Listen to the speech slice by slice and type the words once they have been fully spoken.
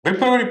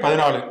பிப்ரவரி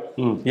 14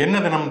 என்ன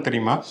தினம்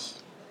தெரியுமா?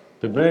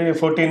 பிப்ரவரி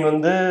 14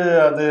 வந்து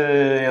அது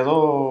ஏதோ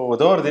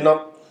ஒரு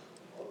தினம்.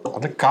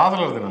 அது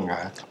காதலர் தினங்க.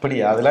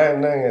 அப்படியா? அதெல்லாம்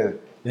என்ன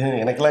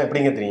எனக்கெல்லாம்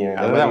எப்படிங்க தெரியும்?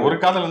 அதுதான் ஒரு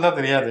காதல் இருந்தா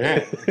தெரியாது,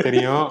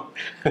 தெரியும்.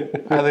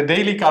 அது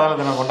டெய்லி காதலர்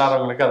தினம்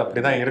கொண்டாடுறவங்களுக்கு அது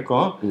அப்படிதான்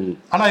இருக்கும்.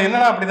 ஆனா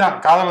என்னன்னா அப்படிதான்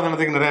காதலர்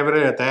தினத்துக்கு நிறைய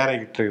பேர்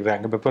தயாராகிட்டு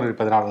இருக்காங்க. பிப்ரவரி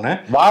 14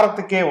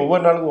 வாரத்துக்கே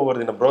ஒவ்வொரு நாளுக்கும்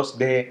ஒவ்வொரு தினம். ப்ரோஸ்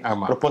டே,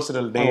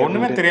 ப்ரொபோசல் டே,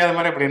 ஒண்ணுமே தெரியாத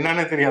மாதிரி அப்படி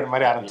என்னன்னு தெரியாத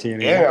மாதிரி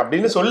ஆரம்பிச்சீங்க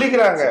அப்படின்னு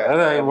சொல்லிக்கிறாங்க.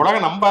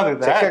 உலகம் நம்பாது.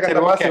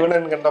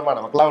 சிவனன் கண்டமா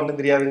நமக்குலாம்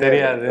ஒண்ணும்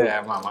தெரியாது.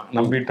 ஆமா ஆமா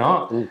நம்பிட்டோம்.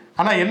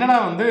 ஆனா என்னன்னா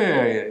வந்து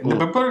இந்த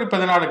பிப்ரவரி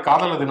 14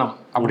 காதலர் தினம்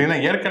அப்படின்னா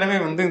ஏற்கனவே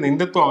வந்து இந்த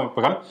இந்துத்துவ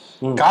அமைப்புகள்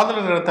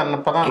காதலர் தினத்தை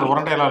அப்பதான் அந்த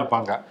உரண்டையெல்லாம்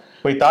இருப்பாங்க.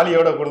 போய்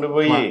தாலியோட கொண்டு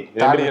போய்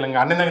தாலி இல்லைங்க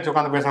அண்ணன் தங்கச்சி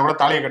உட்காந்து பேசினா கூட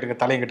தாலியை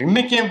கட்டு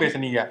இன்னைக்கே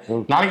பேசுனீங்க,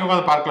 நாளைக்கு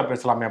உட்காந்து பார்க்கல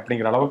பேசலாமே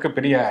அப்படிங்கிற அளவுக்கு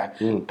பெரிய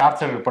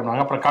டார்ச்சர்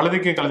பண்ணுவாங்க. அப்புறம்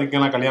கழுதிக்கும்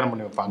எல்லாம் கல்யாணம்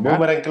பண்ணி வைப்பாங்க.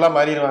 பூமரங்கெல்லாம்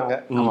மாறிடுவாங்க.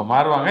 ஆமா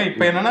மாறுவாங்க.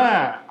 இப்ப என்னன்னா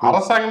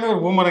அரசாங்கமே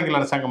ஒரு பூமரங்கில்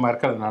அரசாங்கமா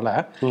இருக்கிறதுனால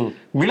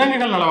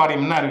விலங்குகள் நல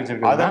வாரியம் என்ன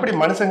அறிவிச்சிருக்கு? அது அப்படி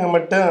மனுஷங்க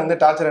மட்டும் வந்து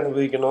டார்ச்சர்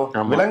அனுபவிக்கணும்,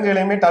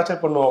 விலங்குகளையுமே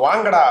டார்ச்சர் பண்ணுவோம்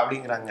வாங்கடா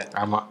அப்படிங்கிறாங்க.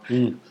 ஆமா.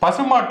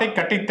 பசுமாட்டை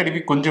கட்டி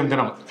தருவி கொஞ்சம்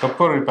தினம்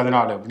பிப்ரவரி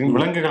 14 அப்படின்னு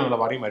விலங்குகள் நல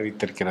வாரியம்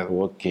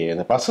அறிவித்திருக்கிறது. ஓகே,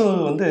 அந்த பசு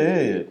வந்து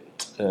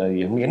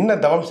என்ன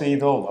தவம்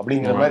செய்தோம்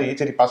அப்படிங்கிற மாதிரி.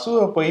 சரி,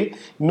 பசுவை போய்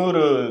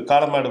இன்னொரு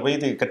காளமாடு போய்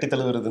கட்டி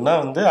தழுவுறதுன்னா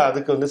வந்து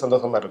அதுக்கு வந்து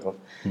சந்தோஷமா இருக்கும்.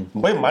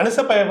 போய்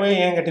மனுஷ பைய போய்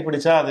ஏன் கட்டி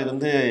பிடிச்சா அது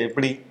வந்து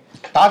எப்படி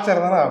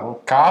டார்ச்சர் தானே ஆகும்.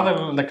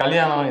 காதல், இந்த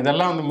கல்யாணம்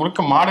இதெல்லாம் வந்து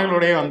முழுக்க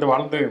மாடுகளோடய வந்து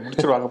வாழ்ந்து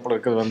முடிச்சிருவாங்க போல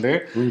இருக்கிறது. வந்து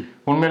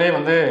உண்மையிலேயே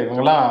வந்து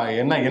இவங்கெல்லாம்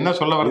என்ன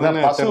சொல்ல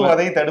வருதுன்னு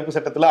பசுவதை தடுப்பு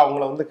சட்டத்துல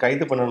அவங்கள வந்து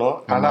கைது பண்ணணும்.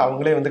 ஆனா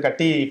அவங்களே வந்து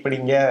கட்டி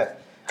பிடிங்க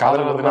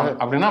காதலர் தினம்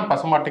அப்படின்னா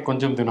பசுமாட்டை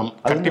கொஞ்சம் தினம்,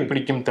 கட்டி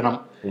பிடிக்கும் தினம்,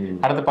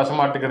 அடுத்து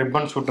பசுமாட்டுக்கு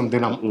ரிப்பன் சூட்டும்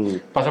தினம்,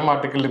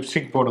 பசுமாட்டுக்கு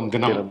லிப்ஸ்டிக் போடும்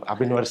தினம்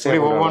அப்படின்னு வரிசை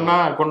ஒவ்வொன்னா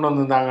கொண்டு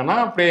வந்திருந்தாங்கன்னா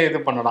அப்படியே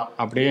இது பண்ணலாம்.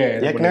 அப்படியே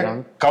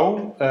கவ்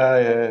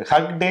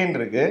ஹக் டேன்னு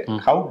இருக்கு,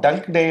 ஹவ்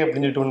டங்க் டே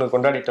அப்படின்னு சொல்லிட்டு ஒண்ணு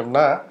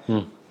கொண்டாடிட்டோம்னா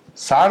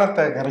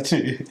சாணத்தை கரைச்சு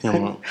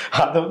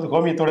அதை வந்து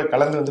கோமியத்தோட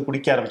கலந்து வந்து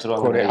குடிக்க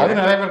ஆரம்பிச்சிருவாங்க. அது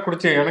நிறைய பேர்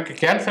குடிச்சு எனக்கு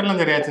கேன்சர்லாம்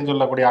சரியாச்சுன்னு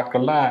சொல்லக்கூடிய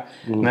ஆட்கள்லாம்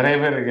நிறைய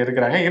பேர்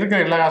இருக்கிறாங்க. இருக்கிற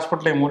எல்லா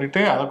ஹாஸ்பிட்டலையும்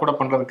மூடிட்டு அதை கூட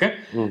பண்றதுக்கு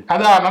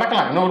அது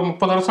நடக்கலாம். இன்னும் ஒரு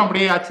 30 வருஷம்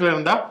அப்படியே ஆட்சியில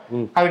இருந்தா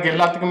அதுக்கு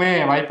எல்லாத்துக்குமே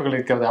வாய்ப்புகள்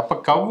இருக்கிறது. அப்ப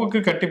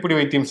கவ்வுக்கு கட்டிப்பிடி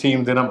வைத்தியம்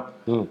செய்யும் தினம்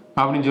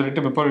அப்படின்னு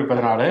சொல்லிட்டு பிப்ரவரி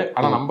 14.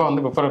 ஆனா நம்ம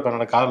வந்து பிப்ரவரி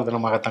 14 காதல்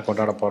தினமாகத்தான்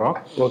கொண்டாட போறோம்.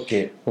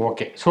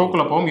 ஓகே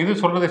ஷோக்குள்ள போவோம்.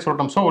 இது சொல்றதை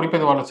சொல்லட்டும் ஷோ.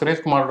 ஒளிப்பதிவாளர்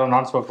சுரேஷ்குமாரோட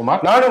நான்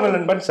சிவகுமார், நான் உங்கள்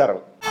நண்பன்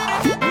சரண்.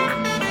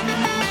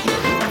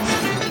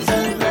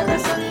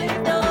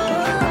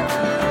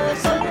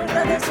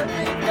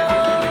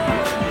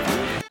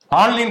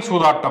 ஆன்லைன்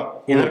சூதாட்டம்,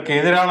 இதற்கு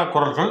எதிரான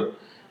குரல்கள்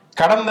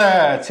கடந்த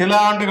சில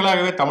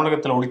ஆண்டுகளாகவே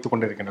தமிழகத்தில் ஒலித்துக்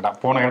கொண்டிருக்கின்றன.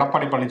 போன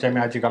எடப்பாடி பழனிசாமி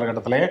ஆட்சி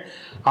காலகட்டத்திலே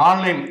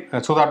ஆன்லைன்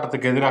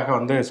சூதாட்டத்துக்கு எதிராக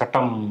வந்து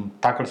சட்டம்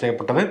தாக்கல்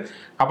செய்யப்பட்டது.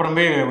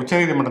 அப்புறமே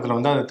உச்சநீதிமன்றத்தில்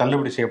வந்து அது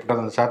தள்ளுபடி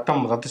செய்யப்பட்டது, அந்த சட்டம்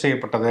ரத்து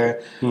செய்யப்பட்டது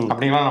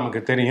அப்படிங்கலாம்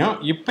நமக்கு தெரியும்.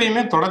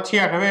 இப்பயுமே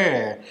தொடர்ச்சியாகவே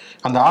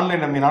அந்த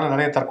ஆன்லைன் நம்பினால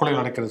நிறைய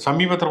தற்கொலைகள் நடக்கிறது.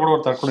 சமீபத்தில் கூட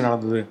ஒரு தற்கொலை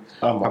நடந்தது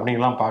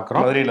அப்படிங்கலாம்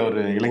பார்க்கிறோம். மதுரையில்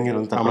ஒரு இளைஞர்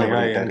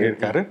வந்து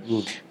இருக்காரு.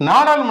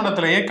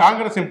 நாடாளுமன்றத்திலேயே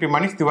காங்கிரஸ் எம்பி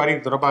மணிஷ் திவாரி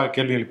தொடர்பாக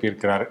கேள்வி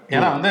எழுப்பியிருக்கிறாரு.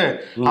 ஏன்னா வந்து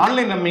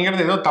ஆன்லைன்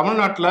நம்பிங்கிறது ஏதோ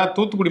தமிழ்நாட்டில்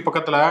தூத்துக்குடி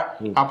பக்கத்துல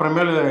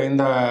அப்புறமேல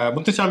இந்த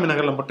முத்துசாமி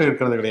நகர்ல மட்டும்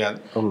இருக்கிறது கிடையாது,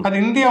 அது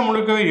இந்தியா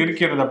முழுக்கவே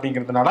இருக்கிறது.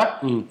 அப்படிங்கிறதுனால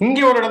இங்க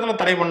ஒரு இடத்துல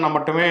தடை பண்ணா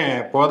மட்டுமே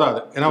போதாது.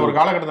 ஏன்னா ஒரு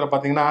காலகட்டத்தில்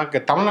பாத்தீங்கன்னா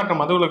தமிழ்நாட்டு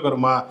மதுவிலக்கு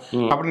வருமா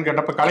அப்படின்னு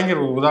கேட்டப்ப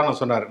கலைஞர் ஒரு உதாரணம்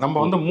சொன்னாரு. நம்ம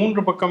வந்து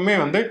 3 பக்கமே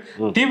வந்து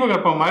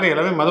தீபகற்பம் மாதிரி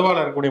எல்லாமே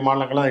மதுவால இருக்கக்கூடிய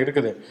மாநிலங்கள் தான்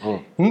இருக்குது.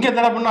 இங்க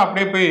தடை பண்ணா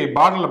அப்படியே போய்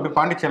பார்டர்ல போய்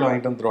பாண்டிச்சேரியில்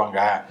வாங்கிட்டு வந்துருவாங்க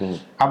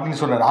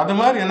அப்படின்னு சொல்றாரு. அது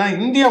மாதிரி ஏன்னா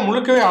இந்தியா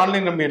முழுக்கவே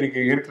ஆன்லைன் நம்பி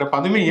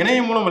இருக்கிறப்ப அதுவுமே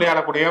இணையம் மூலம்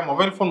விளையாடக்கூடிய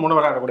மொபைல் போன் மூலம்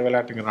விளையாடக்கூடிய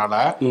விளையாட்டுங்கிறனால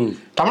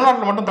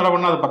தமிழ்நாட்டில் மட்டும் தடை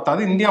பண்ணா அது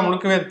பத்தாது, இந்தியா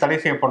முழுக்கவே தடை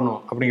செய்யப்படணும்.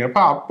 அப்படிங்கிறப்ப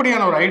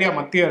அப்படியான ஒரு ஐடியா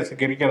மத்திய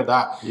அரசுக்கு இருக்கிறதா,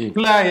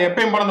 இல்ல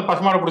எப்பயும் போல அந்த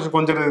பசுமாடு பிடிச்சி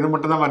கொஞ்சம் இது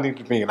மட்டும் தான்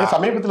பண்ணிட்டு இருப்பீங்க?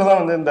 சமீபத்துலதான்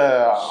வந்து இந்த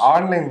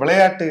ஆன்லைன்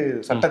விளையாட்டு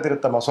சட்ட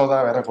திருத்த மசோதா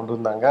வேற கொண்டு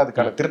வந்தாங்க,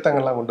 அதுக்கான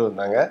திருத்தங்கள்லாம் கொண்டு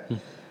வந்தாங்க.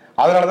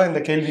 அதனாலதான்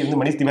இந்த கேள்வி வந்து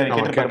மணிஷ் திவாரி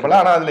கேட்டிருக்காரு.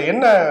 ஆனா அதுல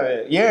என்ன,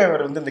 ஏன்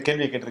அவர் வந்து இந்த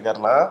கேள்வியை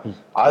கேட்டிருக்காருன்னா,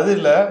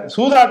 அதுல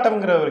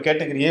சூதாட்டம்ங்கிற ஒரு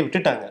கேட்டகரியை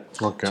விட்டுட்டாங்க.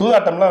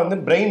 சூதாட்டம்லாம் வந்து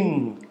பிரெயின்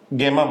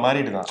கேமா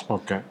மாறிடுதான்.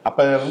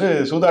 அப்ப வந்து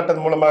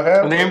சூதாட்டம் மூலமாக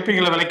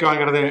எம்பிகளை விலைக்கு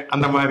வாங்குறது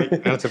அந்த மாதிரி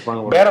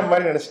வேற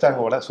மாதிரி நினைச்சிட்டாங்க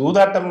போல.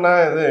 சூதாட்டம்னா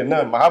இது என்ன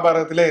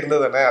மகாபாரதத்திலே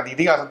இருந்தது தானே, அது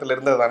இதிகாசத்துல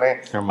இருந்தது தானே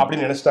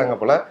அப்படின்னு நினைச்சிட்டாங்க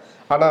போல.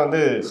 ஆனா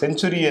வந்து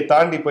செஞ்சுரியை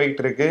தாண்டி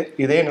போயிட்டு இருக்கு.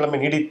 இதே நிலைமை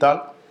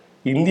நீடித்தால்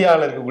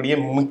இந்தியாவில் இருக்கக்கூடிய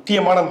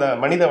முக்கியமான இந்த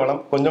மனித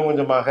வளம் கொஞ்சம்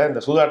கொஞ்சமாக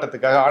இந்த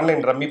சூதாட்டத்துக்காக,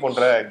 ஆன்லைன் ரம்மி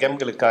போன்ற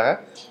கேம்களுக்காக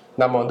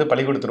நம்ம வந்து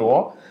பலி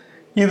கொடுத்துருவோம்.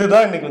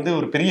 இதுதான் இன்னைக்கு வந்து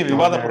ஒரு பெரிய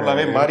விவாத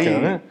பொருளாவே மாறி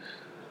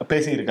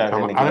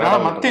பேசியிருக்காங்க. அதனால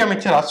மத்திய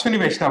அமைச்சர் அஸ்வினி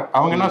வைஷ்ணவ்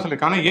அவங்க என்ன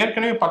சொல்லியிருக்காங்க,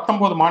 ஏற்கனவே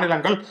 19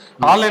 மாநிலங்கள்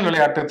ஆன்லைன்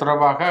விளையாட்டு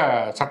தொடர்பாக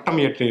சட்டம்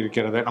இயற்றி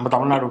இருக்கிறது, நம்ம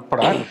தமிழ்நாடு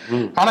உட்பட.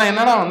 ஆனா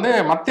என்னன்னா வந்து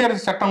மத்திய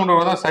அரசு சட்டம் கொண்டு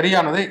வரதான்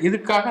சரியானது,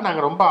 இதுக்காக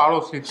நாங்க ரொம்ப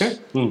ஆலோசித்து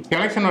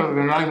எலெக்ஷன்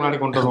 2 நாளைக்கு முன்னாடி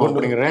கொண்டு வருவோம்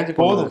அப்படிங்கிற ரேஞ்சு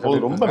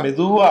போதும் ரொம்ப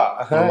மெதுவா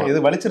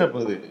இது வலிச்சிட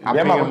போகுது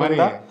மாதிரி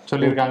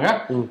சொல்லியிருக்காங்க.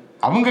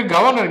 அவங்க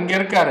கவர்னர் இங்க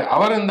இருக்காரு,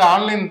 அவர் இந்த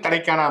ஆன்லைன்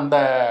தடைக்கான அந்த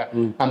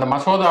அந்த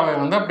மசோதாவை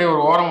வந்து அப்படியே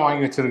ஒரு ஓரம்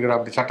வாங்கி வச்சிருக்காரு.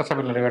 அப்படி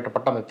சட்டசபையில்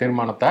நிறைவேற்றப்பட்ட அந்த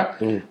தீர்மானத்தை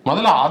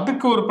முதல்ல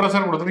அதுக்கு ஒரு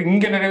பிரஷர் கொடுத்துட்டு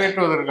இங்க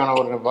நிறைவேற்றுவதற்கான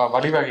ஒரு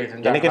வழிவகையை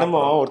செஞ்சாங்க. எனக்கு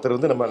என்னமோ ஒருத்தர்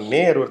வந்து நம்ம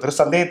ஒருத்தர்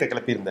சந்தேகத்தை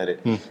கிளப்பி இருந்தாரு.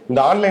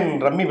 இந்த ஆன்லைன்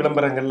ரம்மி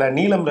விளம்பரங்கள்ல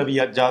நீலம் ரவி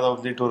ஜாதவ்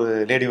அப்படின்ட்டு ஒரு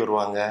லேடி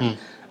வருவாங்க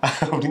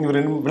அப்படின்னு ஒரு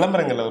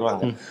விளம்பரங்கள்ல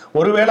வருவாங்க.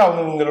 ஒருவேளை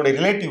அவங்களுடைய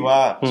ரிலேட்டிவா,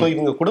 சோ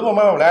இவங்க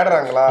குடும்பமா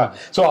விளையாடுறாங்களா,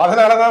 சோ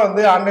அதனாலதான்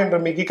வந்து ஆன்லைன்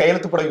ரம்மிக்கு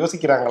கையெழுத்து போட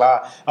யோசிக்கிறாங்களா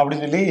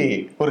அப்படின்னு சொல்லி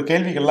ஒரு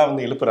கேள்விகள்லாம்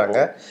வந்து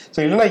எழுப்புறாங்க. சோ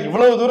இல்லைன்னா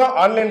இவ்வளவு தூரம்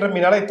ஆன்லைன்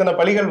ரம்மினால இத்தனை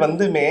பலிகள்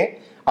வந்துமே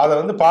அதை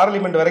வந்து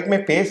பார்லிமெண்ட்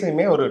வரைக்குமே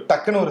பேசியுமே ஒரு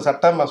டக்குன்னு ஒரு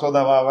சட்ட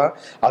மசோதாவாக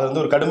அதை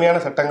வந்து ஒரு கடுமையான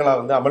சட்டங்களா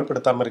வந்து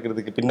அமல்படுத்தாம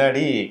இருக்கிறதுக்கு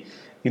பின்னாடி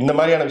இந்த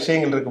மாதிரியான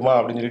விஷயங்கள் இருக்குமா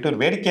அப்படின்னு சொல்லிட்டு ஒரு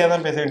வேடிக்கையா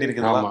தான் பேச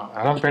வேண்டியிருக்குது. ஆமா,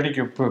 அதான்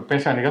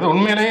பேச வேண்டியது.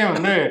 உண்மையிலேயே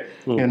வந்து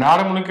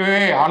நாடு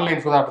முழுக்கவே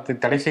ஆன்லைன் சூதாட்டத்தை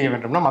தடை செய்ய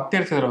வேண்டும்னா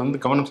மத்திய அரசு இதில்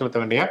வந்து கவனம்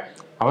செலுத்த வேண்டிய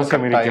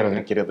அவசியம்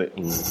இருக்கிறது.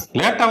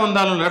 லேட்டா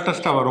வந்தாலும்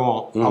லேட்டஸ்டா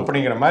வருவோம்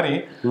அப்படிங்கிற மாதிரி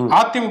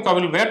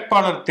அதிமுகவில்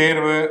வேட்பாளர்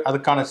தேர்வு,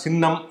 அதுக்கான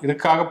சின்னம்,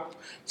 இதுக்காக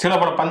சில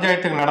பல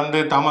பஞ்சாயத்துகள் நடந்து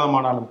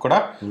தாமதமானாலும் கூட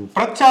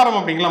பிரச்சாரம்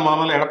அப்படிங்கிற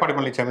முதல்ல எடப்பாடி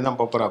பழனிசாமி தான்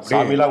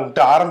போறாரு,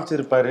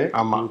 ஆரம்பிச்சிருப்பாரு.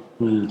 ஆமா,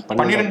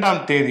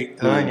 12ஆம் தேதி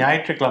அதாவது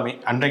ஞாயிற்றுக்கிழமை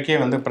அன்றைக்கே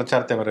வந்து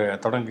பிரச்சாரத்தை அவர்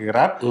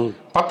தொடங்குகிறார்.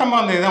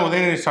 19ஆம் தேதி தான்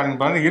உதயநிதி ஸ்டாலின்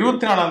போறாரு,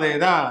 24ஆம் தேதி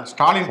தான்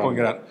ஸ்டாலின்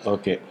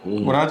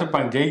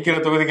போகிறார். ஜெயிக்கிற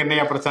தொகுதிக்கு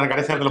என்னையா பிரச்சாரம்,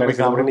 கடைசி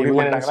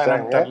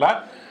நேரத்தில் தெரியல.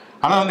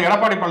 ஆனா வந்து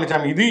எடப்பாடி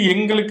பழனிசாமி இது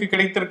எங்களுக்கு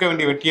கிடைத்திருக்க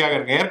வேண்டிய வெற்றியாக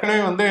இருக்கு.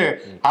 ஏற்கனவே வந்து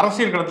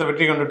அரசியல் களத்துல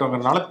வெற்றி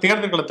கண்டுட்டோங்கிறதுனால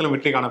தேர்தல் களத்துல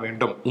வெற்றி காண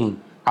வேண்டும்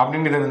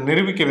அப்படின்னு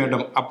நிரூபிக்க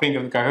வேண்டும்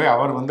அப்படிங்கிறதுக்காகவே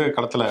அவர் வந்து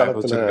களத்துல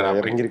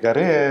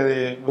இறங்கியிருக்காரு.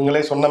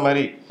 இவங்களே சொன்ன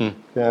மாதிரி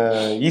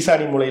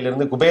ஈசானி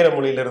மூலையிலிருந்து குபேர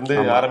மூலையிலிருந்து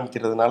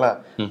ஆரம்பிக்கிறதுனால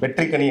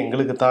வெற்றி கனி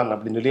எங்களுக்கு தான்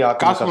அப்படின்னு சொல்லி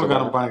காசு கொடுக்க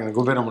ஆரம்பிப்பாங்க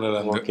குபேர மூலையில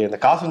இருந்து. ஓகே, இந்த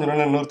காசு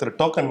இன்னொருத்தர்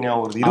டோக்கன்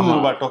ஒரு 20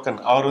 ரூபாய்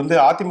டோக்கன், அவர் வந்து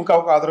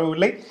அதிமுகவுக்கு ஆதரவு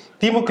இல்லை,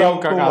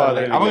 திமுகவுக்கு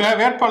அவங்க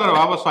வேட்பாளர்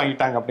வாபஸ்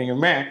வாங்கிட்டாங்க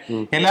அப்படிங்குமே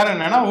எல்லாரும்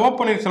என்னன்னா ஓ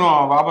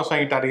பன்னீர்செல்வம் வாபஸ்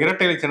வாங்கிட்டாரு,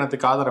 இரட்டை இலை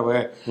சின்னத்துக்கு ஆதரவு,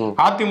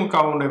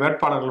 அதிமுகவுடைய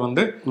வேட்பாளர்கள்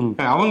வந்து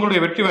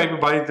அவங்களுடைய வெற்றி வாய்ப்பு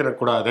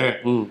பாதித்திடக்கூடாது,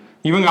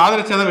 இவங்க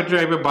ஆதரிச்சாதான் வெற்றி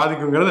வாய்ப்பை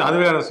பாதிக்குங்கிறது அது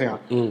வேற விஷயம்,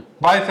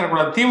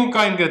 பாதிச்சிடக்கூடாது,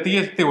 திமுக என்கிற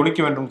தீயத்தை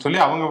ஒழிக்க வேண்டும் சொல்லி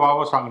அவங்க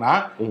வாபஸ் வாங்கினா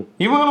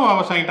இவங்களும்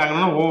வாபஸ்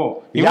வாங்கிட்டாங்கன்னா ஓ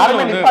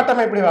யாருமே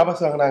நிப்பாட்டமா எப்படி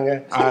வாபஸ் வாங்கினாங்க,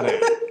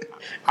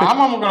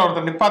 அமமுக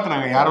ஒருத்தர்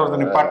நிப்பாட்டினாங்க, யாரோ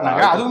ஒருத்தர்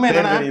நிப்பாட்டினாங்க, அதுவுமே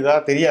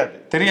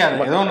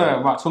தெரியாது ஏதோ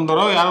ஒண்ணு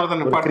சுந்தரோ யாரோ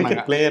ஒருத்தர்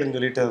நிப்பாட்டினாங்க, பிளேயர்னு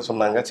சொல்லிட்டு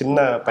சொன்னாங்க,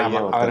 சின்ன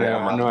பையன் அவரு,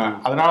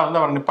 அதனால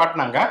வந்து அவர்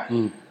நிப்பாட்டினாங்க.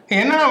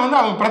 என்னன்னா வந்து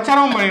அவங்க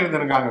பிரச்சாரமும் பண்ணிட்டு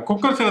இருக்காங்க,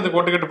 குக்கர் சின்னத்துக்கு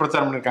ஓட்டுக்கிட்டு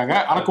பிரச்சாரம் பண்ணிருக்காங்க.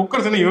 ஆனா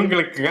குக்கர் சின்னம்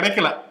இவங்களுக்கு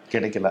கிடைக்கல.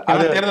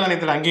 தேர்தல்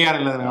ஆணையத்தில்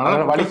அங்கீகாரம் இல்லாதனால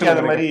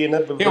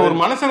ஒரு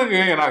மனுஷனுக்கு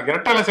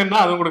இரட்டை இலை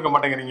அதுவும் கொடுக்க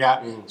மாட்டேங்கிறீங்க,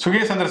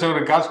 சுகே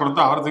சந்திரசேகருக்கு காசு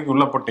கொடுத்தா அவரத்துக்கு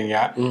உள்ள போட்டீங்க,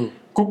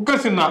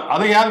 குக்கர் சின்னம்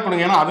அதை யாரு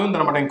கொடுங்க, ஏன்னா அதுவும்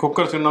தர மாட்டேங்க,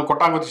 குக்கர் சின்னம்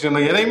கொட்டாங்குச்சி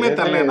சின்னம் எதையுமே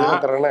தரலன்னா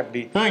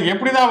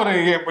எப்படிதான் அவரு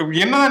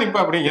என்னதான் இப்ப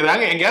அப்படி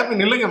எங்கேயாவது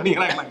நில்லுங்க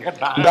அப்படிங்கிறாங்க.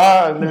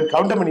 கேட்டான்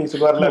கவுண்டமணி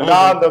சொல்லுவார்ல,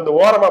 அந்த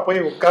ஓரமா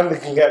போய்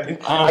உட்கார்ந்துக்குங்க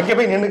அங்கே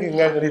போய்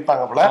நின்னுக்குங்க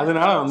சொல்லியிருப்பாங்க போல.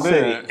 அதனால வந்து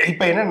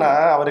இப்ப என்னன்னா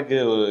அவருக்கு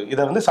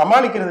இதை வந்து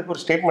சமாளிக்கிறதுக்கு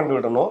ஒரு ஸ்டேட்மெண்ட்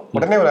விடணும்,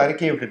 உடனே ஒரு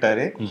அறிக்கையை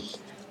விட்டுட்டாரு.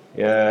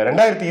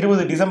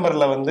 2020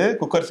 டிசம்பர்ல வந்து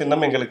குக்கர்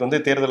சின்னம் எங்களுக்கு வந்து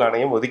தேர்தல்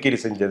ஆணையம் ஒதுக்கீடு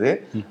செஞ்சது.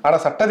 ஆனா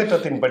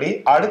சட்டத்திட்டத்தின்படி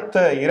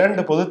அடுத்த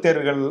 2 பொது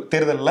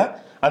தேர்தல்ல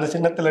அந்த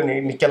சின்னத்துல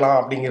நிக்கலாம்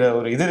அப்படிங்கிற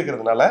ஒரு இது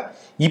இருக்கிறதுனால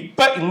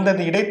இப்ப இந்த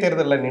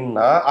இடைத்தேர்தல்ல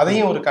நின்னா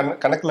அதையும் ஒரு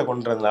கணக்குல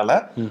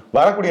கொண்டதுனால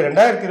வரக்கூடிய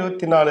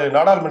 2024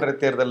 நாடாளுமன்ற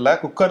தேர்தல்ல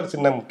குக்கர்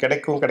சின்னம்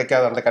கிடைக்கும்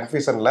கிடைக்காது அந்த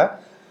கன்ஃபியூஷன்ல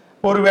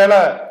ஒருவேளை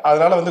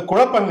அதனால வந்து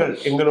குழப்பங்கள்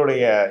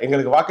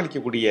எங்களுக்கு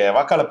வாக்களிக்கக்கூடிய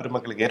வாக்காளர்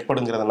பெருமக்களுக்கு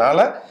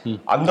ஏற்படுங்கிறதுனால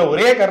அந்த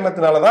ஒரே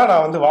காரணத்தினாலதான்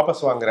நான் வந்து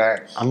வாபஸ் வாங்குறேன்,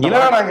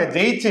 இல்லைன்னா நாங்க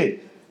ஜெயிச்சு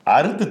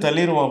அறுத்து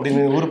தள்ளிடுவோம்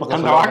அப்படின்னு ஊர் பக்கம்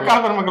அந்த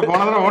வாக்காளர் பெருமக்கள்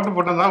போன தடவை ஓட்டு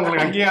போட்டா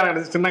உங்களுக்கு அங்கீகாரம்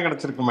கிடைச்சு சின்னம்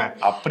கிடைச்சிருக்குமே,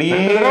 அப்படியே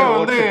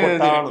வந்து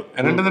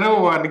 2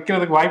 தடவை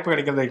நிக்கிறதுக்கு வாய்ப்பு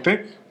கிடைக்கிறதுக்கு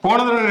போன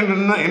தடவை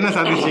என்ன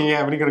சாதிச்சீங்க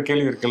அப்படிங்கிற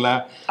கேள்வி இருக்குல்ல,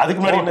 அதுக்கு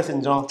முன்னாடி என்ன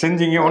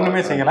செஞ்சீங்க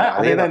ஒண்ணுமே செய்யல,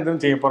 அதே தான்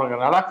இதுவும் செய்ய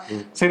போறோங்கிறதுனால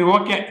சரி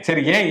ஓகே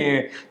சரி ஏன்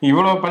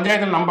இவ்வளவு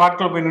பஞ்சாயத்துல நம்ம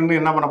ஆட்கள் போய் நின்று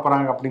என்ன பண்ண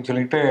போறாங்க அப்படின்னு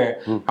சொல்லிட்டு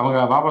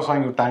அவங்க வாபஸ்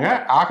வாங்கி விட்டாங்க.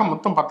 ஆக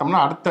மொத்தம்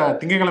பார்த்தோம்னா அடுத்த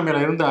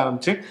திங்கட்கிழமையில இருந்து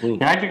ஆரம்பிச்சு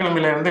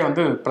ஞாயிற்றுக்கிழமையில இருந்தே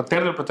வந்து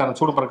தேர்தல் பிரச்சாரம்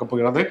சூடு பறக்க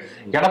போகிறது.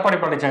 எடப்பாடி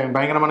பழனிசாமி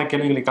பயங்கரமான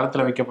கேள்விகளை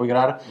களத்துல வைக்க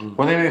போகிறார்.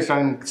 உதயநிதி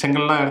ஸ்டாலின்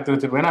செங்கல்லாம் எடுத்து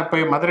வச்சிருப்போம், ஏன்னா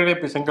இப்ப மதுரையில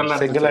போய்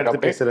செங்கல்லாம்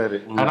எடுத்து பேசுறாரு,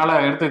 அதனால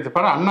எடுத்து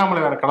வச்சிருப்பாரு.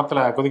 அண்ணாமலை வேற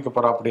களத்துல குதிக்க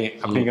போறா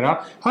அப்படிங்கிறார்.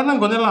 அதனால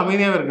கொஞ்சம்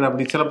அமைதியாவே இருக்கிற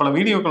அப்படி சில பல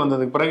வீடியோக்கள்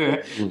வந்ததுக்கு பிறகு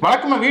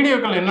வழக்கமா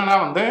வீடியோக்கள் என்னன்னா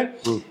வந்து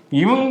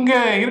இவங்க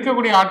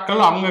இருக்கக்கூடிய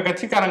ஆட்கள் அவங்க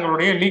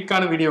கட்சிக்காரங்களுடைய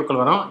லீக்கான வீடியோக்கள்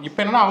வரும். இப்ப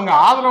என்னன்னா அவங்க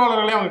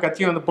ஆதரவாளர்களே அவங்க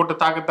கட்சியை வந்து போட்டு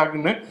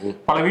தாக்குன்னு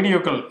பல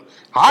வீடியோக்கள்.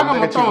 ஆக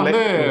மொத்தம்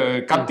வந்து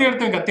கத்தி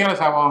எடுத்து கத்தியால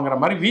சாவாங்கிற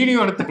மாதிரி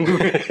வீடியோ எடுத்து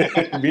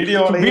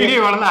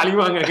வீடியோவால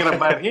அழிவாங்கிற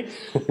மாதிரி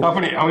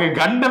அப்படி அவங்க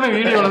கண்டன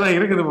வீடியோல தான்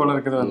இருக்குது போல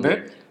இருக்குது. வந்து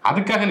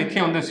அதுக்காக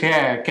நிச்சயம் வந்து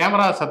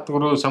கேமரா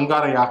சத்குரு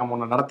சம்ஹார யாகம்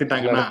ஒண்ணு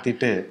நடத்திட்டாங்கன்னா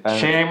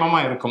சேமமா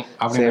இருக்கும்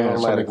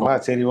இருக்குமா?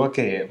 சரி,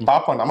 ஓகே,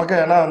 பாப்போம். நமக்கு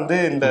ஏன்னா வந்து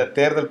இந்த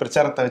தேர்தல்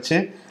பிரச்சாரத்தை வச்சு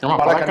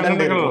பல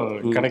கண்டென்ட்கள்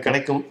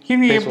கிடைக்கும்.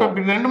 இது இப்ப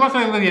 2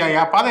 மாசம் இருந்தது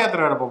பாத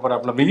யாத்திரை வேற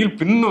போறாப்ல, வெயில்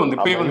பின்னு வந்து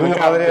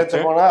பாத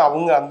யாத்திரை போனா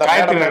அவங்க அந்த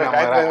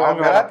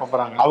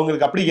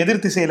அவங்களுக்கு அப்படி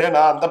எதிர் திசையில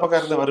நான் அந்த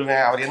பக்கம் இருந்து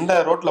வருவேன், அவர்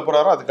எந்த ரோட்ல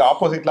போறாரோ அதுக்கு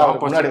ஆப்போசிட்ல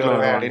முன்னாடி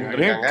வருவேன்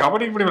அப்படின்னு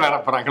கபடி இப்படி விளையாட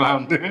போறாங்களா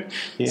வந்து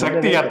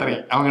சக்தி யாத்திரை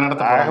அவங்க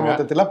நடத்த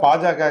மொத்தத்துல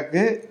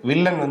பாஜகவுக்கு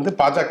வில்லன் வந்து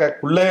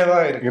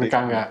பாஜகக்குள்ளேதான்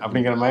இருக்காங்க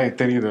அப்படிங்கிற மாதிரி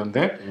தெரியுது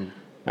வந்து.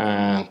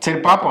 சரி,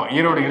 பார்ப்போம்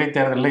ஈரோடு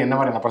இடைத்தேர்தலில் என்ன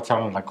மாதிரியான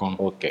பிரச்சாரம் நடக்கும்.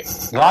 ஓகே,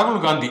 ராகுல்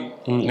காந்தி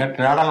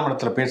நேற்று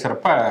நாடாளுமன்றத்தில்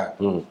பேசுறப்ப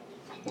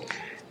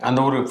அந்த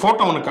ஒரு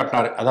போட்டோ ஒன்று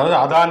காட்டினாரு. அதாவது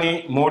அதானி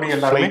மோடி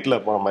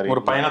எல்லாரும்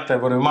ஒரு பயணத்தை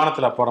ஒரு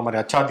விமானத்துல போற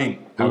மாதிரி அச்சாதீன்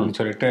அப்படின்னு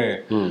சொல்லிட்டு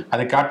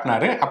அதை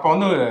காட்டினாரு. அப்ப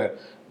வந்து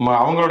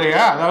அவங்களுடைய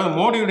அதாவது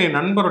மோடியுடைய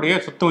நண்பருடைய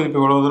சொத்து மதிப்பு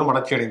எவ்வளவு தூரம்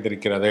வளர்ச்சி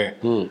அடைந்திருக்கிறது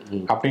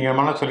அப்படிங்கிற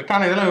மாதிரி சொல்லிட்டு,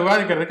 ஆனா இதெல்லாம்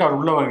விவாதிக்கிறதுக்கு அவர்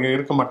உள்ள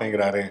இருக்க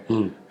மாட்டேங்கிறாரு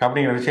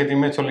அப்படிங்கிற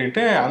விஷயத்தையுமே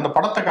சொல்லிட்டு அந்த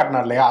படத்தை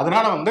காட்டினார் இல்லையா.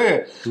 அதனால வந்து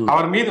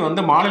அவர் மீது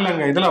வந்து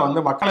மாநிலங்க இதுல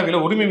வந்து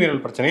மக்களவையில உரிமை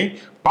மீறல் பிரச்சனை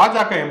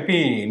பாஜக எம்பி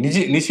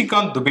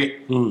நிஷிகாந்த் துபே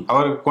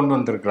அவருக்கு கொண்டு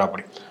வந்திருக்கிறார்.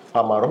 அப்படி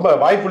ஆமா, ரொம்ப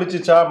வாய்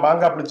புளிச்சிச்சா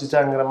மாங்காய்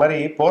புளிச்சிச்சாங்கிற மாதிரி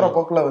போற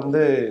போக்குல வந்து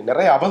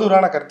நிறைய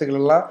அவதூறான கருத்துக்கள்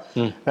எல்லாம்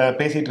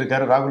பேசிட்டு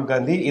இருக்காரு ராகுல்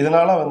காந்தி.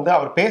 இதனால வந்து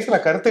அவர் பேசின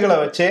கருத்துக்களை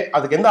வச்சே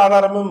அதுக்கு எந்த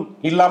ஆதாரமும்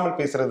இல்லாமல்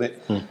பேசுறது,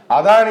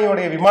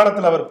 அதானியோடைய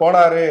விமானத்துல அவர்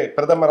போனாரு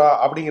பிரதமரா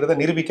அப்படிங்கிறத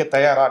நிரூபிக்க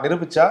தயாரா,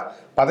 நிரூபிச்சா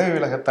பதவி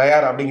விலக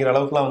தயார் அப்படிங்கிற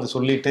அளவுக்கு எல்லாம் வந்து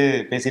சொல்லிட்டு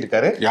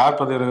பேசியிருக்காரு. யார்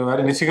பதவி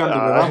விலகுவாரு?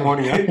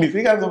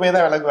 நிஷிகாந்த் துபே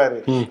தான் விலகுவாரு.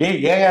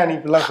 ஏன் நீ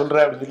இப்படிலாம்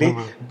சொல்ற அப்படின்னு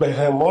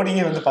சொல்லி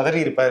மோடியே வந்து பதறி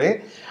இருப்பாரு.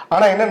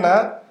 ஆனா என்னன்னா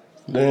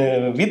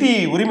விதி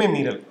உரிமை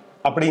மீறல்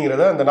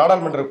அப்படிங்கிறத அந்த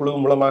நாடாளுமன்ற குழு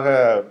மூலமாக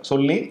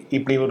சொல்லி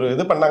இப்படி ஒரு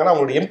இது பண்ணாங்கன்னா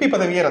அவங்களோட எம்பி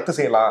பதவியை ரத்து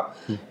செய்யலாம்.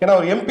 ஏன்னா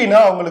ஒரு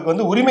எம்பினா அவங்களுக்கு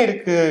வந்து உரிமை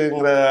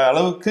இருக்குங்கிற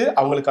அளவுக்கு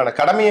அவங்களுக்கான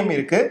கடமையும்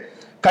இருக்கு,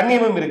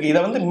 கண்ணியமும் இருக்கு. இதை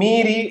வந்து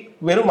மீறி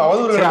வெறும்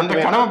அவதூறு அந்த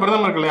கடமை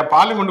பிரதமர் இல்லையா,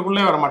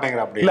 பார்லிமெண்ட்டுக்குள்ளே வர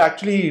மாட்டேங்கிற அப்படி இல்ல.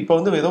 ஆக்சுவலி இப்ப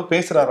வந்து ஏதோ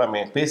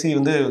பேசுறாராமே, பேசி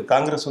வந்து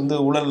காங்கிரஸ் வந்து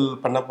ஊழல்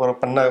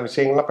பண்ண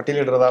விஷயங்கள்லாம்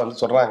பட்டியலிடுறதா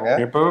வந்து சொல்றாங்க.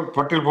 இப்போ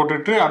பட்டியல்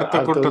போட்டுட்டு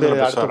அடுத்த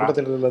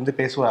கூட்டத்தில் வந்து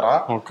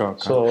பேசுவாராம்.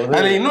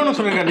 இன்னொன்னு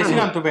சொல்லிருக்காரு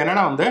நிஷிகாந்த் துபே,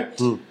 என்னன்னா வந்து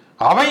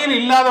அவையில்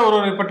இல்லாத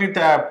ஒருவரை பற்றி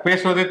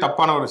பேசுவதே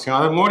தப்பான ஒரு விஷயம்.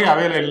 அது மோடி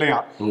அவையில இல்லையா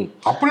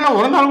அப்படின்னா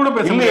ஒரு நாள் கூட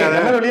பேச முடியாது.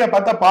 வழியா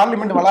பார்த்தா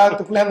பார்லிமெண்ட்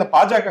வளாகத்துக்குள்ள அந்த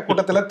பாஜக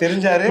கூட்டத்துல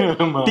தெரிஞ்சாரு,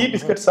 டீ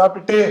பிஸ்கட்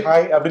சாப்பிட்டுட்டு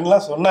ஹாய் அப்படின்னு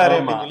எல்லாம் சொன்னாரு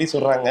அப்படின்னு சொல்லி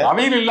சொல்றாங்க.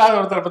 அவையில் இல்லாத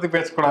ஒருத்தரை பத்தி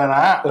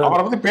பேசக்கூடாதுன்னா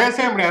அவரை பத்தி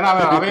பேசவே முடியாது,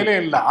 அவர் அவையிலே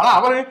இல்ல. ஆனா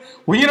அவரு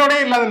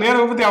உயிரோடே இல்லாத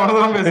நேரு பத்தி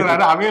அவர்தான்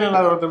பேசுறாரு, அவையில்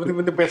இல்லாத ஒருத்தரை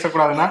பத்தி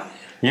பேசக்கூடாதுன்னா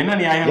என்ன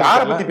நியாயம்?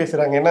 யாரை பத்தி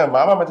பேசுறாங்க? என்ன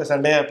மாமா மச்ச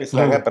சண்டையா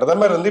பேசுறாங்க?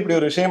 பிரதமர் வந்து இப்படி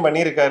ஒரு விஷயம்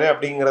பண்ணியிருக்காரு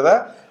அப்படிங்கிறத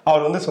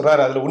அவர் வந்து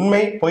சொல்றாரு. அதுல உண்மை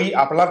பொய்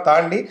அப்பெல்லாம்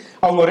தாண்டி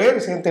அவங்க ஒரே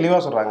விஷயம் தெளிவா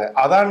சொல்றாங்க,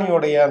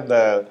 அதானியோடைய அந்த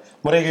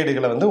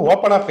முறைகேடுகளை வந்து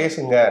ஓப்பனா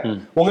பேசுங்க,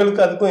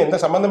 உங்களுக்கு அதுக்கும் எந்த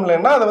சம்பந்தம்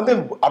இல்லைன்னா அதை வந்து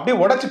அப்படியே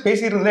உடைச்சு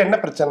பேசிடுறதுல என்ன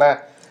பிரச்சனை,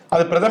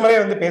 அது பிரதமரே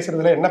வந்து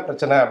பேசுறதுல என்ன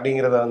பிரச்சனை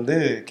அப்படிங்கறத வந்து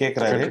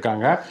கேக்குறாரு.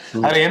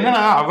 அதுல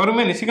என்னன்னா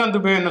அவருமே நிஷிகாந்த்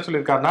துபே என்ன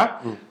சொல்லியிருக்காருன்னா,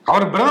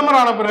 அவர் பிரதமர்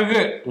ஆன பிறகு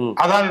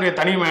அதானுடைய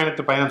தனி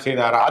பயணத்து பயணம்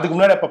செய்தாரா, அதுக்கு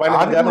முன்னாடி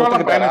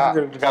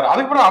பயணிச்சிருக்காரு,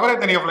 அதுக்கப்புறம் அவரே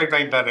தனியா பிளைட்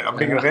வாங்கிட்டாரு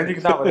அப்படிங்கிற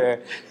ரேஞ்சுக்கு தான் அவர்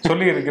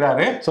சொல்லி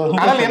இருக்கிறாரு.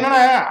 அதனால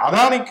என்னன்னா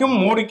அதானிக்கும்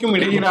மோடிக்கும்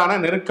இடையிலான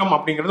நெருக்கம்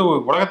அப்படிங்கிறது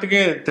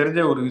உலகத்துக்கே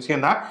தெரிஞ்ச ஒரு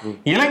விஷயம் தான்.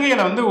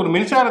 இலங்கையில வந்து ஒரு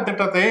மின்சார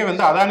திட்டத்தையே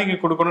வந்து அதானிக்கு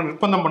கொடுக்கணும்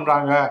நிர்பந்தம்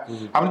பண்றாங்க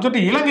அப்படின்னு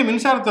சொல்லிட்டு இலங்கை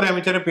மின்சாரத்துறை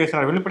அமைச்சரே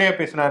பேசினாரு, வெளிப்படையா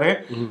பேசினாரு.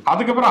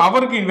 அதுக்கப்புறம்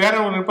அவருக்கு வேற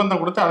ஒரு நிர்பந்தம்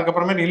கொடுத்து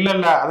அதுக்கப்புறமே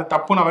இல்ல அது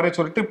தப்புன்னு அவரே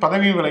சொல்லிட்டு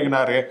பதவியும்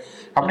விலகினாரு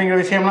அப்படிங்கிற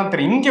விஷயம்லாம்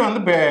தெரியும். இங்க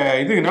வந்து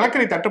இது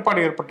நிலக்கரி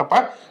தட்டுப்பாடு ஏற்பட்டப்ப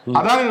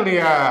அதானுடைய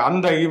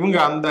இவங்க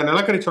அந்த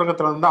நிலக்கரி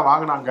சுரங்கத்துல இருந்து தான்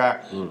வாங்கினாங்க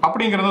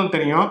அப்படிங்கறதும்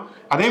தெரியும்.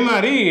 அதே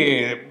மாதிரி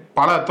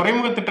பல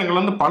துறைமுக திட்டங்கள்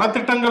வந்து பல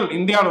திட்டங்கள்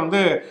இந்தியாவில் வந்து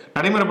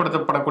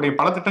நடைமுறைப்படுத்தப்படக்கூடிய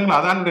பல திட்டங்கள்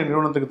அதானியுடைய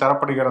நிறுவனத்துக்கு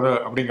தரப்படுகிறது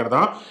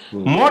அப்படிங்கிறதும்,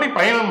 மோடி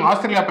பயணம்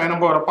ஆஸ்திரேலியா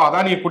பயணம் போறப்ப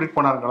அதானியை கூட்டிட்டு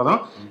போனாருங்கிறதும்,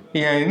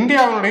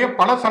 இந்தியாவுடைய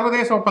பல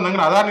சர்வதேச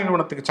ஒப்பந்தங்கள் அதானி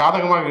நிறுவனத்துக்கு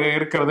சாதகமாக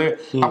இருக்கிறது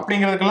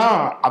அப்படிங்கிறதுக்கெல்லாம்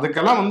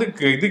அதுக்கெல்லாம் வந்து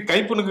இது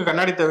கைப்புனுக்கு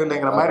கண்ணாடி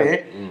தேவையில்லைங்கிற மாதிரி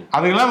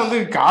அதுக்கெல்லாம் வந்து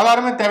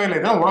ஆதாரமே தேவையில்லை.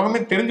 இதெல்லாம்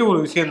உலகமே தெரிஞ்ச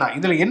ஒரு விஷயம் தான்.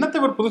 இதுல என்னத்தை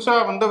இவர் புதுசா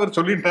வந்து அவர்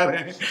சொல்லிட்டாரு,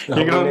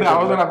 எங்களை வந்து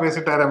அவதூறா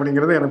பேசிட்டாரு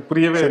அப்படிங்கிறது எனக்கு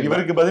புரியவே.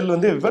 இவருக்கு பதில்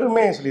வந்து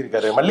இவருமே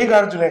சொல்லியிருக்காரு,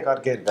 மல்லிகார்ஜுன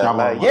கார்கே இருக்காரு.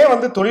 ஏன்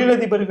வந்து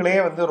தொழிலதிபர்களே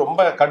வந்து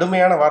ரொம்ப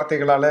கடுமையான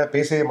வார்த்தைகளால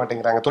பேசவே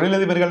மாட்டேங்கிறாங்க?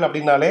 தொழிலதிபர்கள்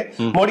அப்படின்னாலே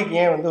மோடிக்கு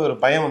ஏன் வந்து ஒரு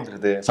பயம்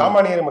வந்துருது?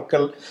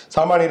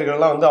 சாமானியர்கள்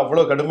எல்லாம் வந்து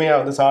அவ்வளவு கடுமையா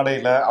வந்து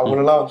சாடையில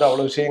அவங்களெல்லாம் வந்து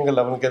அவ்வளவு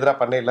விஷயங்கள் அவனுக்கு எதிராக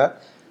பண்ணையில,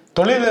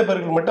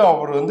 தொழிலதிபர்கள் மட்டும்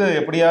அவர் வந்து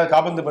எப்படியா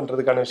காபந்து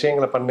பண்றதுக்கான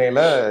விஷயங்களை பண்ணையில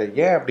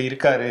ஏன் அப்படி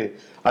இருக்காரு?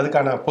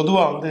 அதுக்கான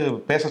பொதுவா வந்து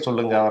பேச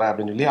சொல்லுங்க அவரை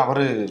அப்படின்னு சொல்லி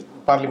அவரு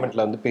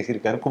பார்லிமெண்ட்ல வந்து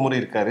பேசியிருக்காரு,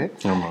 குமுறி இருக்காரு.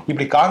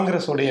 இப்படி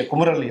காங்கிரஸ் உடைய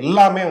குமுறல்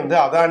எல்லாமே வந்து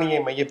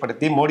அதானியை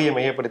மையப்படுத்தி மோடியை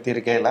மையப்படுத்தி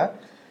இருக்கையில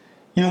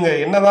இவங்க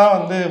என்னதான்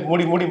வந்து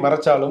மூடி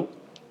மறைச்சாலும்,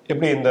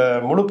 எப்படி இந்த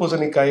முழு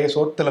பூசணிக்காயை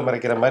சோத்துல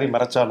மறைக்கிற மாதிரி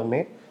மறைச்சாலுமே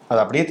அது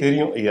அப்படியே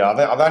தெரியும்.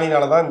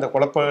 அதானினாலதான் இந்த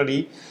குழப்படி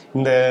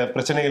இந்த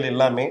பிரச்சனைகள்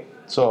எல்லாமே.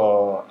 ஸோ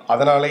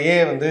அதனாலேயே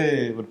வந்து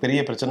ஒரு பெரிய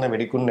பிரச்சனை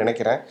வெடிக்கும்னு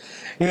நினைக்கிறேன்.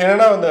 இது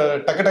என்னன்னா இந்த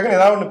டக்குன்னு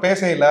ஏதாவது ஒன்று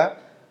பேசையில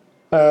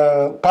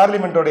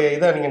பார்லிமெண்டோடைய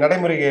இதை நீங்க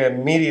நடைமுறையை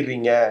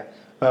மீறிடுறீங்க,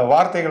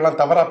 வார்த்தைகள்லாம்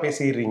தவறா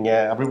பேசிடுறீங்க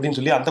அப்படி இப்படின்னு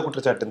சொல்லி அந்த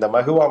குற்றச்சாட்டு. இந்த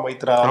மகுவா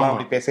மைத்ரா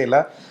அப்படி பேசல,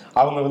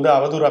 அவங்க வந்து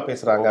அவதூறா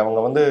பேசுறாங்க, அவங்க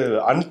வந்து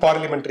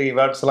அன்பார்லிமெண்டரி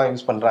வேர்ட்ஸ் எல்லாம்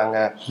யூஸ் பண்றாங்க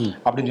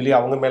அப்படின்னு சொல்லி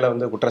அவங்க மேல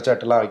வந்து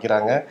குற்றச்சாட்டு எல்லாம்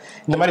வைக்கிறாங்க.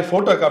 இந்த மாதிரி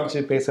போட்டோ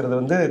காமிச்சு பேசுறது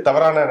வந்து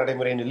தவறான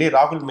நடைமுறைன்னு சொல்லி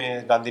ராகுல்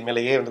காந்தி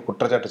மேலேயே வந்து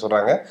குற்றச்சாட்டு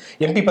சொல்றாங்க.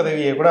 எம்பி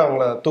பதவியை கூட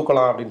அவங்கள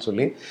தூக்கலாம் அப்படின்னு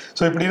சொல்லி.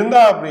 ஸோ இப்படி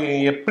இருந்தா அப்படி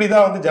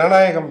எப்படிதான் வந்து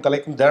ஜனநாயகம்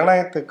தலைக்கும்?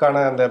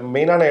 ஜனநாயகத்துக்கான அந்த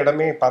மெயினான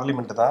இடமே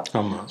பார்லிமெண்ட் தான்.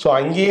 ஸோ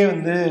அங்கேயே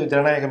வந்து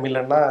ஜனநாயகம்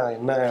இல்லைன்னா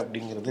என்ன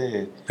அப்படிங்கிறது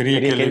பெரிய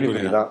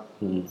கேள்விக்குறிதான்.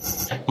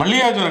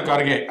 மல்லிகார்ஜுன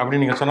கார்கே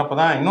அப்படின்னு நீங்க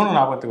சொன்னப்பதான் இன்னொன்னு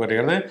ஞாபகத்துக்கு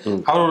வருகிறது.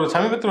 அவர் ஒரு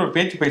சமீபத்தில் ஒரு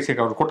பேச்சு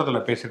பேசியிருக்காரு, ஒரு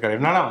கூட்டத்தில் பேசியிருக்காரு.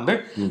 என்னன்னா வந்து,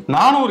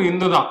 நானும் ஒரு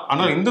இந்து தான்,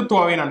 ஆனால்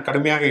இந்துத்துவாவை நான்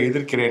கடுமையாக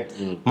எதிர்க்கிறேன்,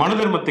 மனு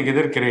தர்மத்துக்கு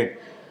எதிர்க்கிறேன்,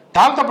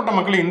 தாழ்த்தப்பட்ட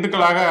மக்களை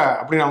இந்துக்களாக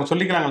அப்படின்னு அவங்க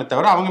சொல்லிக்கிறாங்களே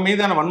தவிர அவங்க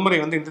மீதான வன்முறை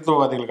வந்து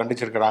இந்துத்துவவாதிகள்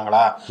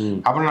கண்டிச்சிருக்கிறாங்களா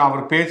அப்படின்னு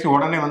அவர் பேசி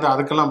உடனே வந்து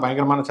அதுக்கெல்லாம்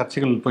பயங்கரமான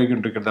சர்ச்சைகள்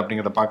போய்கிட்டு இருக்கிறது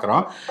அப்படிங்கிறத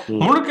பாக்குறோம்.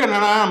 முழுக்க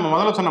என்னன்னா, நம்ம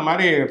முதல்ல சொன்ன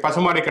மாதிரி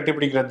பசுமாடை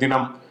கட்டிப்பிடிக்கிற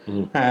தினம்,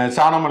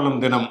 சாணமல்லும்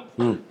தினம்,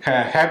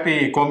 ஹாப்பி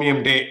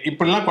கோமியம் டே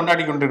இப்படிலாம்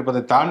கொண்டாடி கொண்டு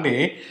இருப்பதை தாண்டி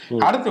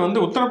அடுத்து வந்து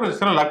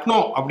உத்தரப்பிரதேசத்துல லக்னோ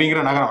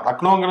அப்படிங்கிற நகரம்,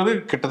 லக்னோங்கிறது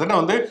கிட்டத்தட்ட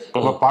வந்து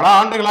பல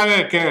ஆண்டுகளாக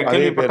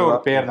கேள்விப்பட்ட ஒரு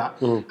பெயர் தான்,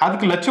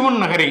 அதுக்கு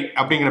லட்சுமண் நகரி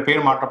அப்படிங்கிற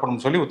பெயர்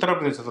மாற்றப்படும் சொல்லி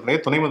உத்தரப்பிரதேசத்துடைய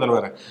துணை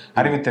முதல்வர்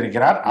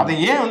அறிவித்திருக்கிறார். அதை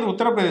ஏன் வந்து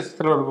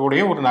உத்தரப்பிரதேசத்தில்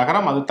இருக்கக்கூடிய ஒரு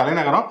நகரம், அது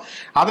தலைநகரம்,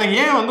 அதை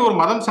ஏன் வந்து ஒரு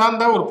மதம்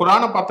சார்ந்த ஒரு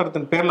புராண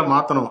பாத்திரத்தின் பேர்ல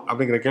மாத்தணும்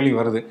அப்படிங்கிற கேள்வி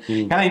வருது.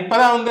 ஏன்னா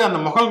இப்பதான் வந்து அந்த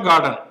முகல்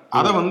கார்டன்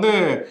அதை வந்து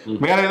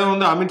வேற ஏதோ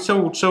வந்து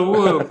அமித்ஷவ் உற்சவு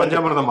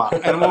பஞ்சாமிரதமா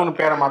என்னமோ ஒன்று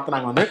பேரை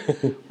மாத்தினாங்க. வந்து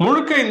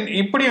முழுக்க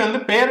இப்படி வந்து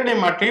பேரடை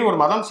மாற்றி ஒரு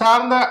மதம்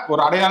சார்ந்த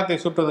ஒரு அடையாளத்தை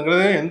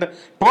சுட்டுறதுங்கிறது எந்த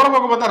போற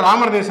பக்கம் பார்த்தா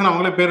ராமர் தேசம்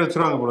அவங்களே பேர்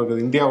வச்சிருவாங்க போல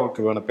இருக்குது,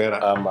 இந்தியாவுக்கு வேண பேரை.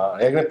 ஆமா,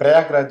 ஏற்கனவே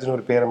பிரயாக்ராஜ்னு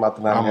ஒரு பேரை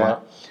மாத்தினாங்க,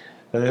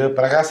 அது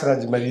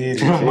பிரகாஷ்ராஜ் மாதிரி.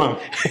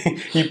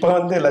 இப்ப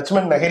வந்து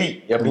லட்சுமண் நகரி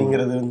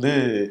அப்படிங்கிறது வந்து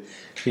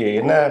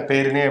என்ன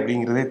பேருனே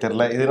அப்படிங்கிறதே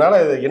தெரியல. இதனால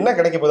என்ன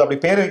கிடைக்க போகுது?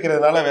 அப்படி பேர்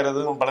வைக்கிறதுனால வேற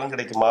எதுவும் பலன்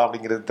கிடைக்குமா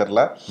அப்படிங்கிறது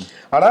தெரியல.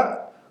 ஆனா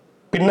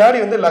பின்னாடி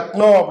வந்து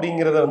லக்னோ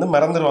அப்படிங்கிறத வந்து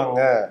மறந்துடுவாங்க.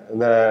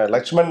 இந்த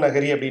லட்சுமண்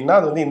நகரி அப்படின்னா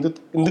அது வந்து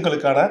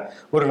இந்துக்களுக்கான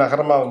ஒரு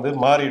நகரமா வந்து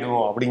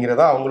மாறிடும்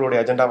அப்படிங்கிறதா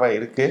அவங்களுடைய அஜெண்டாவா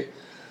இருக்கு.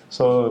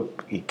 ஸோ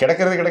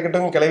கிடைக்கிறது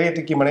கிடைக்கட்டும், கிளவியை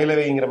தூக்கி மனையில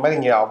வைங்கிற மாதிரி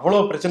இங்க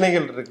அவ்வளவு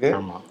பிரச்சனைகள் இருக்கு.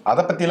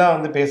 அதை பத்திலாம்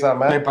வந்து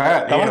பேசாம இப்ப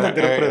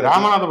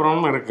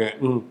ராமநாதபுரம் இருக்கு,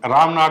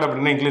 ராம்நாடு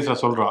அப்படின்னு இங்கிலீஷ்ல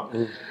சொல்றோம்.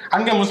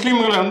 அங்க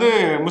முஸ்லீம்களை வந்து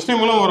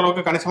முஸ்லீம்களும்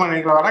ஓரளவுக்கு கணிசமா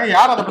நினைக்கிற வராங்க,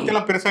 யாரும் அதை பத்தி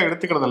எல்லாம் பெருசா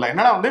எடுத்துக்கிறது இல்லை.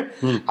 என்னன்னா வந்து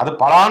அது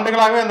பல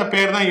ஆண்டுகளாகவே அந்த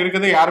பேர் தான்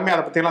இருக்குது, யாருமே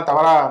அதை பத்தி எல்லாம்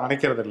தவறா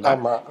நினைக்கிறது இல்லை,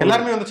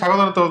 எல்லாருமே வந்து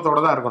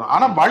சகோதரத்துவத்தோட தான் இருக்கணும்.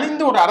 ஆனா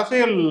வலிந்து ஒரு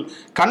அரசியல்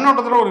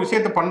கண்ணோட்டத்துல ஒரு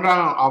விஷயத்த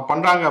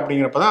பண்றாங்க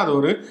அப்படிங்கிறப்பதான் அது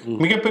ஒரு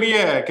மிகப்பெரிய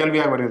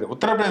கேள்வியாக வருகிறது.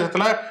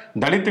 உத்தரப்பிரதேசத்துல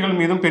தலித்துகள்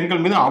மீதும்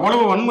பெண்கள் மீதும்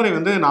அவ்வளவு வன்முறை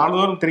வந்து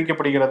நாள்தோறும்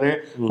திணிக்கப்படுகிறது,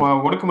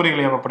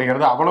 ஒடுக்குமுறைகள்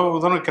ஏற்படுகிறது,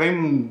 அவ்வளவு தூரம் கிரைம்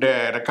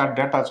ரெக்கார்ட்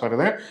டேட்டாஸ்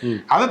வருது.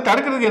 அதை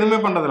தடுக்கிறதுக்கு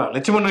எதுவுமே பண்றதில்ல.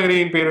 லட்சுமண்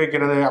நகரியின் பேர்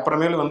வைக்கிறது,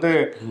 அப்புறமேல வந்து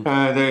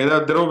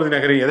ஏதாவது திரௌபதி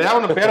நகரி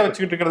எதையாவது பேரை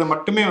வச்சுக்கிட்டு இருக்கிறது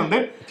மட்டுமே வந்து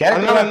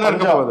அவ்வளவுதான்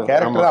இருக்கு,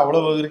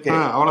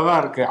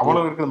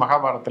 அவ்வளவு இருக்குது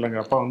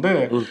மகாபாரதத்துலங்கிறப்ப வந்து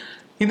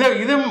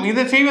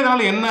இதை செய்வதனால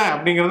என்ன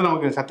அப்படிங்கிறது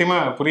நமக்கு சத்தியமா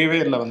புரியவே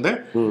இல்லை. வந்து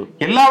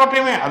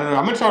எல்லாவற்றையுமே அது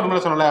அமித்ஷா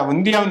ஒரு சொல்லல,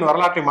 இந்தியாவின்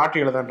வரலாற்றை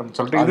மாற்றி எழுத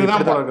சொல்லிட்டு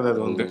இதுதான் போல இருக்குது.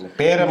 அது வந்து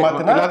பேரை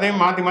மாத்தினா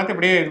எல்லாத்தையும் மாத்தி மாத்தி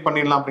அப்படியே இது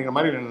பண்ணிடலாம் அப்படிங்கிற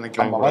மாதிரி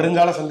நினைக்கிறாங்க.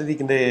 வருங்கால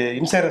சந்ததிக்கு இந்த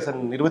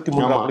இன்சைரேஷன்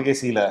 23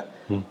 அப்ளிகேஷன்ல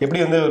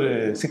எப்படி வந்து ஒரு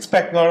 6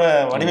 பேக்கோட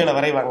வடிவேல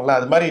வரைவாங்களா,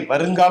 அது மாதிரி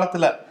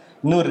வருங்காலத்துல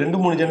இன்னும்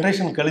 2-3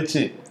 ஜெனரேஷன்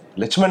கழிச்சு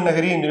லட்சுமண்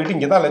நகரின்னு சொல்லிட்டு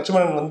இங்கதான்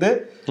லட்சுமணன் வந்து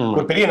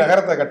ஒரு பெரிய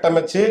நகரத்தை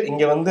கட்டமைச்சு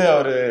இங்க வந்து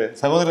அவரு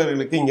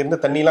சகோதரர்களுக்கு இங்க இருந்து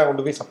தண்ணி எல்லாம்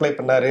கொண்டு போய் சப்ளை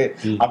பண்ணாரு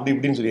அப்படி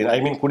இப்படின்னு சொல்லி, ஐ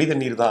மீன் குடி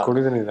தண்ணீர் தான்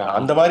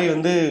அந்த மாதிரி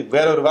வந்து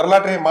வேற ஒரு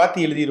வரலாற்றையே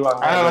மாத்தி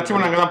எழுதிடுவாங்க.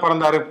 லட்சுமணன் அங்கதான்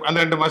பிறந்தாரு, அந்த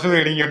 2 மசூதி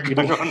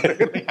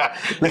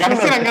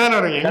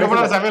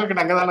சமையலுக்கு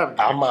அங்கதானே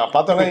இருக்கு. ஆமா,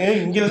 பார்த்தோம்னா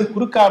இங்க இருந்து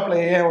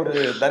குறுக்காப்புலயே ஒரு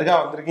தர்கா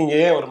வந்திருக்கு, இங்க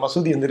ஒரு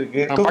மசூதி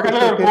வந்திருக்கு,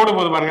 பக்கத்துல ஒரு கோடு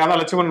போது பாருங்க,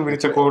 அதான் லட்சுமணன்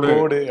விரிச்ச கோடு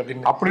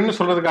அப்படின்னு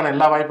சொல்றதுக்கான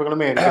எல்லா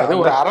வாய்ப்புகளுமே இருக்காது.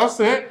 ஒரு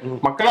அரசு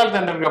மக்களால்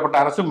தேர்ந்தெடுக்கப்பட்ட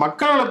அரசு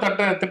மக்களோட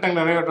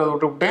திட்டங்கள் நிறைவேற்றதை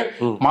விட்டு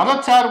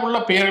மதச்சார்புள்ள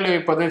பெயர்களை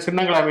வைப்பது,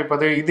 சின்னங்களை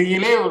அமைப்பது,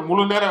 இதிலே ஒரு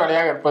முழு நேர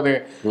வேலையாக இருப்பது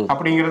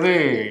அப்படிங்கிறது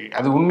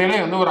அது உண்மையிலே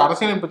வந்து ஒரு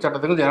அரசியலமைப்பு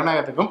சட்டத்துக்கும்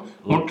ஜனநாயகத்துக்கும்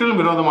முற்றிலும்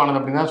விரோதமானது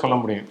அப்படின்னு தான் சொல்ல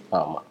முடியும்.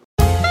 ஆமா.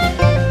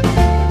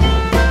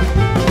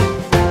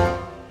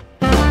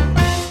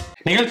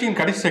 நிகழ்ச்சியின்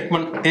கடைசி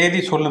செக்மெண்ட்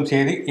தேதி சொல்லும்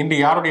செய்தி. இன்று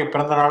யாருடைய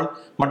பிறந்த நாள்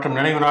மற்றும்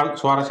நினைவு நாள்,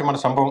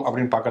 சுவாரஸ்யமான சம்பவம்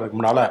அப்படின்னு பாக்குறதுக்கு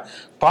முன்னால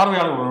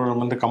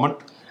பார்வையாளர் வந்து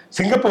கமெண்ட்.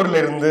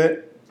 சிங்கப்பூர்ல இருந்து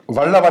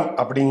வல்லவன்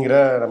அப்படிங்கிற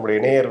நம்முடைய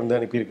இணையர் வந்து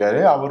அனுப்பியிருக்காரு.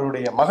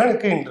 அவருடைய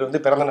மகனுக்கு இன்று வந்து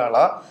பிறந்த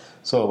நாளா.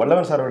 ஸோ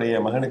வல்லவன் சாருடைய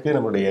மகனுக்கு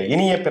நம்முடைய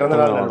இனிய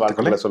பிறந்தநாள்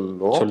நல்வாழ்த்துக்களை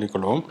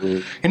சொல்லிக்கொள்வோம்.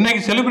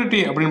 இன்னைக்கு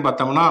செலிபிரிட்டி அப்படின்னு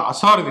பார்த்தோம்னா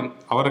அசாருதீன்,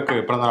 அவருக்கு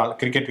பிறந்தநாள்.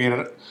 கிரிக்கெட்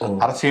வீரர்,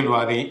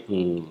 அரசியல்வாதி,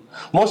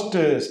 மோஸ்ட்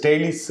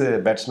ஸ்டைலிஷ்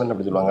பேட்ஸ்மேன்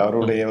அப்படின்னு சொல்லுவாங்க.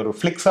 அவருடைய ஒரு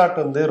ஃபிளிக்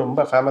ஷாட் வந்து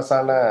ரொம்ப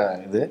ஃபேமஸான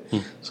இது.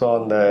 ஸோ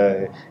அந்த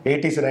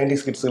 80s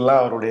 90s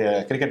கிட்ஸுக்கெல்லாம் அவருடைய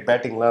கிரிக்கெட்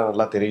பேட்டிங்லாம்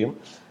நல்லா தெரியும்.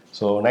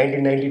 ஸோ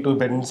 1992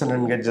 பென்சன்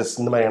அண்ட் கெட்ஜஸ்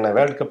இந்த மாதிரியான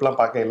வேர்ல்டு கப்லாம்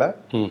பார்க்கல,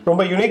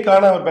 ரொம்ப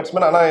யூனிக்கான ஒரு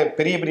பேட்ஸ்மேன். ஆனால்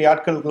பெரிய பெரிய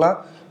ஆட்களுக்குலாம்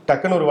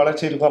டக்குன்னு ஒரு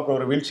வளர்ச்சி இருக்கும், அப்புறம்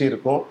ஒரு வீழ்ச்சி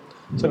இருக்கும்.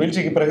 ஸோ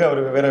வீழ்ச்சிக்கு பிறகு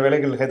அவர் வேற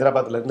வேலைகள்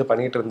ஹைதராபாத்ல இருந்து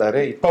பண்ணிட்டு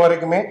இருந்தாரு. இப்போ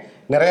வரைக்குமே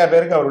நிறைய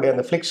பேருக்கு அவருடைய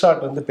அந்த ஃபிளிக்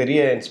ஷாட் வந்து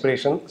பெரிய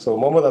இன்ஸ்பிரேஷன். ஸோ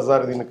முகமது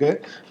அசாருதீனுக்கு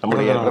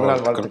நம்முடைய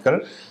பிறந்தநாள்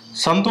வாழ்த்துக்கள்.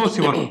 சந்தோஷ்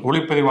சிவன்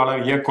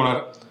ஒளிப்பதிவாளர்,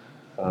 இயக்குனர்,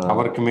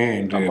 அவருக்குமே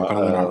இன்று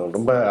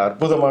ரொம்ப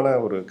அற்புதமான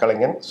ஒரு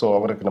கலைஞன். ஸோ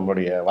அவருக்கு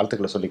நம்மளுடைய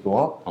வாழ்த்துக்களை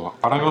சொல்லிக்குவோம்.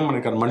 படங்களும்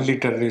பண்ணிருக்காரு, மல்லி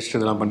டெரரிஸ்ட்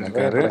இதெல்லாம்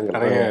பண்ணிருக்காரு,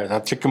 நிறைய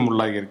சர்ச்சைக்கும்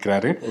உள்ளாகி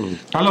இருக்கிறாரு.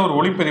 நல்ல ஒரு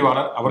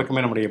ஒளிப்பதிவாளர்,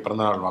 அவருக்குமே நம்முடைய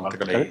பிறந்தநாள்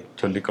வாழ்த்துக்களை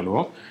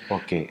சொல்லிக்கொள்வோம்.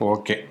 Okay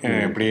okay.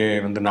 இப்படியே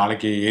வந்து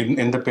நாளைக்கு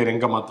எந்த பேர்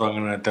எங்க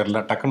மாத்துவாங்கன்னு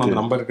தெரியல. டக்குன்னு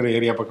வந்து நம்ம இருக்கிற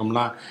ஏரியா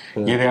பக்கம்லாம்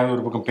ஏரியாவது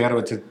ஒரு பக்கம் பேரை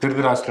வச்சு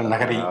திருதராஷ்டிர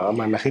நகரி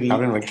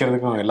அப்படின்னு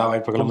வைக்கிறதுக்கும் எல்லா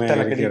வாய்ப்புகளுமே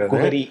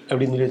இருக்கிறது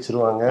அப்படின்னு சொல்லி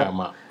வச்சிருவாங்க.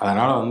 ஆமா,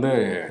 அதனால வந்து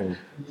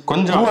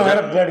கொஞ்சம்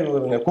பின்னாடி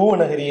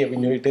கூவநகரி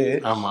அப்படின்னு சொல்லிட்டு,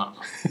 ஆமா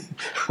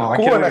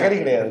கூவநகரி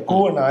கிடையாது,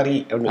 கூவநாரி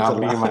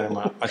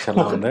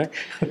அப்படின்னு வந்து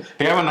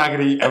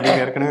தேவநாகரி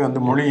அப்படின்னு ஏற்கனவே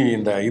வந்து மொழி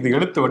இந்த இது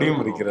எழுத்து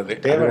வடிவம் இருக்கிறது.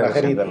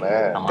 தேவநகரி தானே,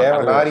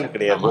 தேவநாரி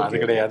கிடையாது,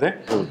 அது கிடையாது.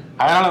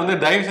 அதனால வந்து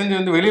தயவு செஞ்சு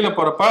வந்து வெளியில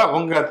போறப்ப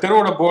உங்க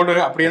தெருவோட போர்டு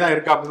அப்படியேதான்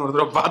இருக்கா அப்படின்னு ஒரு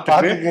தடவை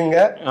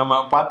பாத்துக்குங்க. ஆமா,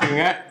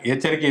 பாத்துக்குங்க.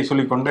 எச்சரிக்கையை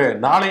சொல்லிக்கொண்டு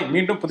நாளை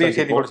மீண்டும் புதிய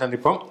செய்திகளோடு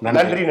சந்திப்போம்.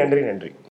 நன்றி நன்றி நன்றி.